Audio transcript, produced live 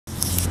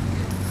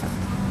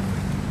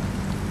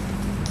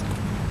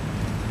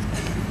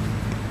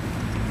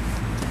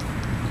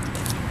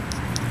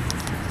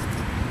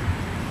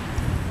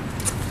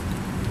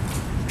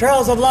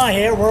Charles LeBlanc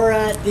here. We're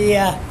at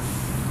the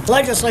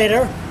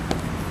legislature,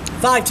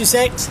 5 to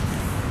 6.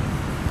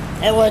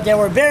 They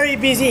were very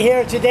busy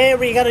here today.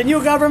 We got a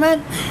new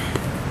government.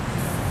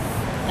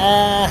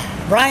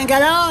 Brian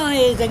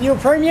Gadon is the new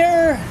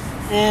premier,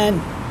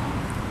 and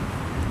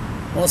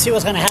we'll see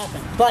what's going to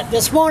happen. But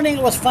this morning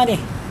it was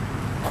funny.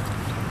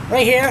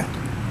 Right here,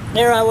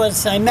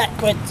 I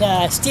met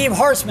with Steve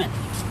Horsman.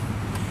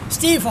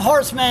 Steve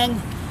Horsman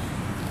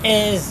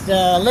is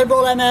the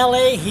Liberal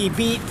MLA. He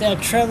beat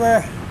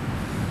Trevor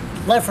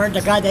Lefford, the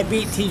guy that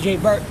beat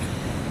TJ Burke.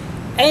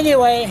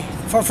 Anyway,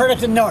 for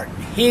Fredericton North,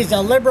 he's the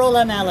Liberal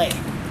MLA.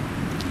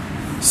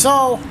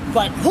 So,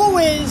 but who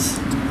is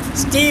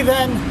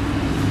Stephen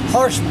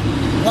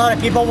Horsman? A lot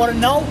of people want to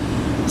know.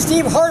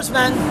 Steve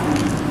Horsman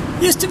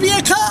used to be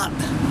a cop.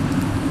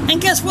 And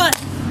guess what?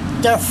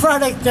 The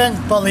Fredericton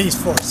Police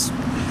Force.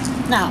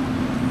 Now,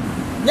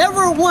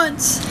 never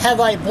once have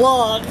I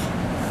blogged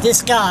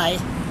this guy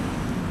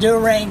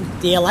during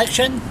the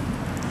election.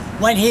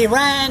 When he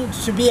ran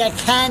to be a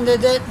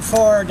candidate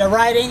for the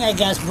riding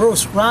against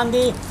Bruce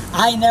Grundy,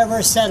 I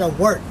never said a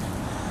word.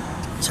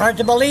 It's hard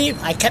to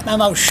believe, I kept my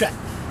mouth shut.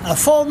 A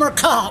former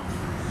cop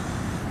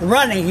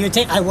running, you'd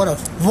think I would have,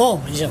 whoa,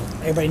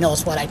 everybody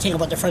knows what I think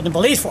about the Fredericton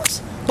Police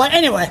Force. But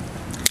anyway,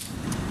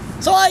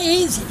 so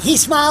he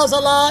smiles a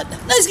lot.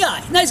 Nice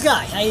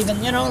guy. I even,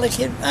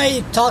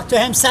 I talked to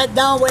him, sat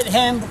down with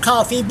him,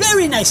 coffee,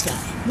 very nice guy.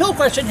 No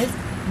question, his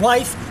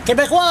wife,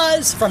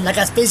 Quebecoise, from La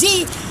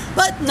Gaspésie,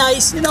 but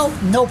nice,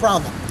 no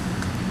problem.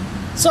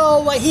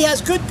 So he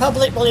has good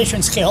public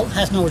relations skill,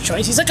 has no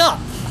choice. He's a cop,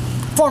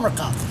 former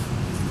cop.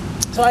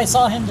 So I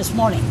saw him this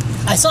morning.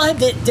 I saw him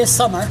this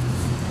summer,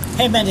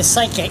 him and his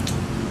psychic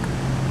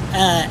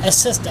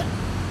assistant.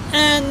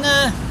 And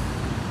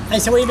I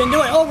said, what have you been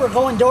doing? Oh, we're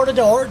going door to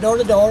door, blah,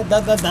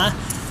 blah, blah.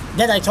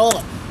 Then I told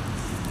him,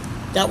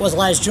 that was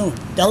last June.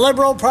 The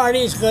Liberal Party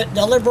is good.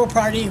 The Liberal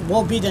Party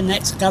will be the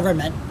next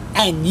government,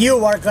 and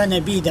you are going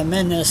to be the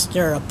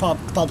Minister of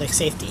Public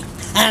Safety.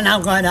 And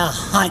I'm going to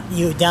hunt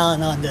you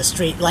down on the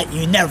street like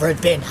you never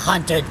been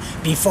hunted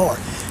before.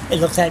 He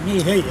looked at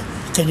me, hey,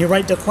 can you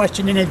write the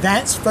question in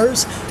advance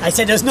first? I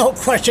said, there's no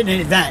question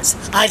in advance.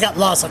 I got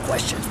lots of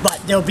questions, but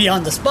they'll be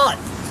on the spot.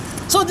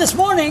 So this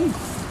morning,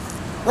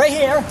 right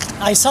here,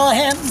 I saw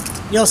him.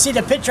 You'll see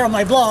the picture on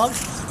my blog.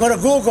 Go to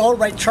Google,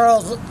 write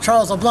Charles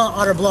LeBlanc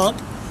on our blog.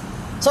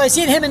 So I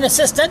seen him and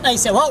assistant, and I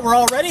said, well, we're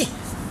all ready.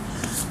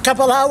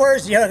 Couple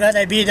hours, you're going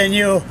to be the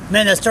new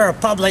Minister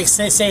of Public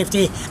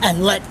Safety,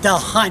 and let the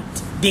hunt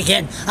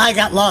begin. I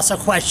got lots of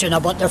questions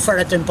about the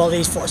Fredericton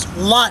Police Force.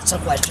 Lots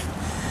of questions.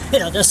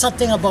 There's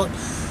something about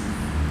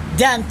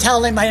them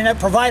telling my internet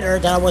provider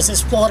that I was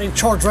exploiting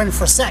children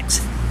for sex.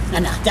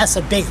 And that's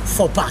a big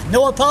faux pas.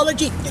 No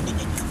apology?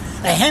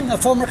 No. Him, a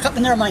former cop,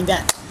 never mind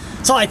that.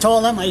 So I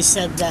told him, I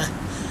said,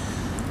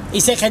 he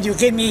said, can you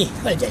give me,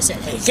 I said,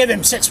 hey, give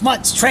him 6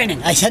 months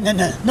training. I said,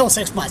 no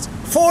 6 months.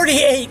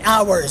 48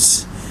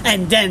 hours.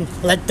 And then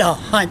let the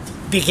hunt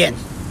begin.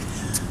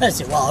 I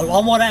said, well, I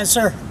won't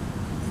answer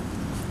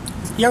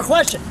your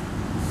question.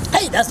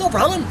 Hey, that's no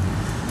problem.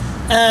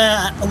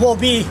 I'll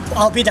be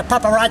the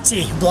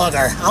paparazzi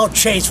blogger. I'll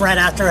chase right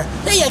after.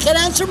 Hey, I can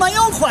answer my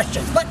own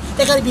question, but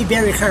they got to be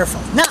very careful.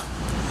 Now,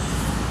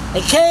 I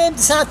came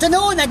this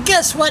afternoon, and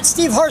guess what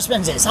Steve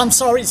Horsman is? I'm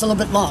sorry, it's a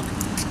little bit long.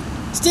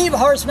 Steve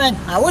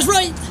Horsman, I was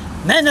right,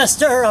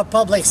 Minister of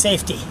Public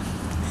Safety.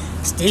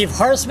 Steve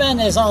Horsman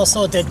is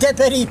also the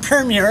Deputy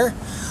Premier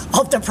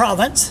of the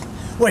province,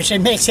 which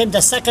makes him the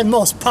second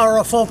most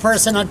powerful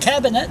person on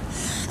cabinet.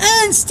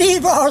 And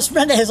Steve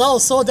Horsman is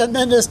also the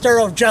Minister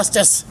of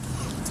Justice.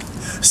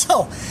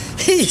 So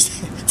he's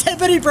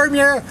Deputy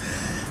Premier,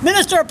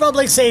 Minister of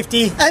Public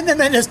Safety, and the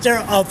Minister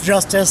of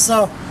Justice.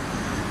 So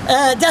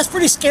that's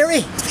pretty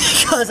scary,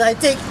 because I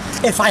think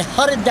if I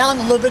hunt it down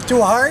a little bit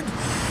too hard,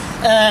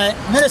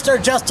 Minister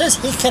of Justice,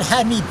 he could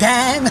have me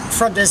banned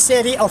from the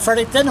city of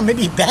Fredericton, or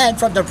maybe banned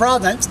from the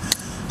province.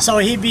 So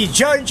he'd be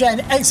judge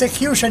and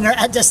executioner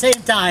at the same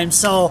time.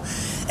 So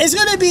it's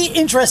going to be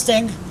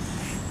interesting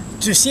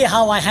to see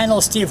how I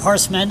handle Steve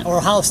Horsman, or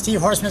how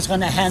Steve Horsman is going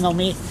to handle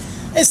me.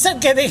 Instead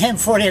of giving him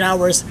 48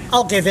 hours,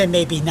 I'll give him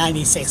maybe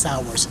 96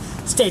 hours.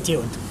 Stay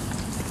tuned.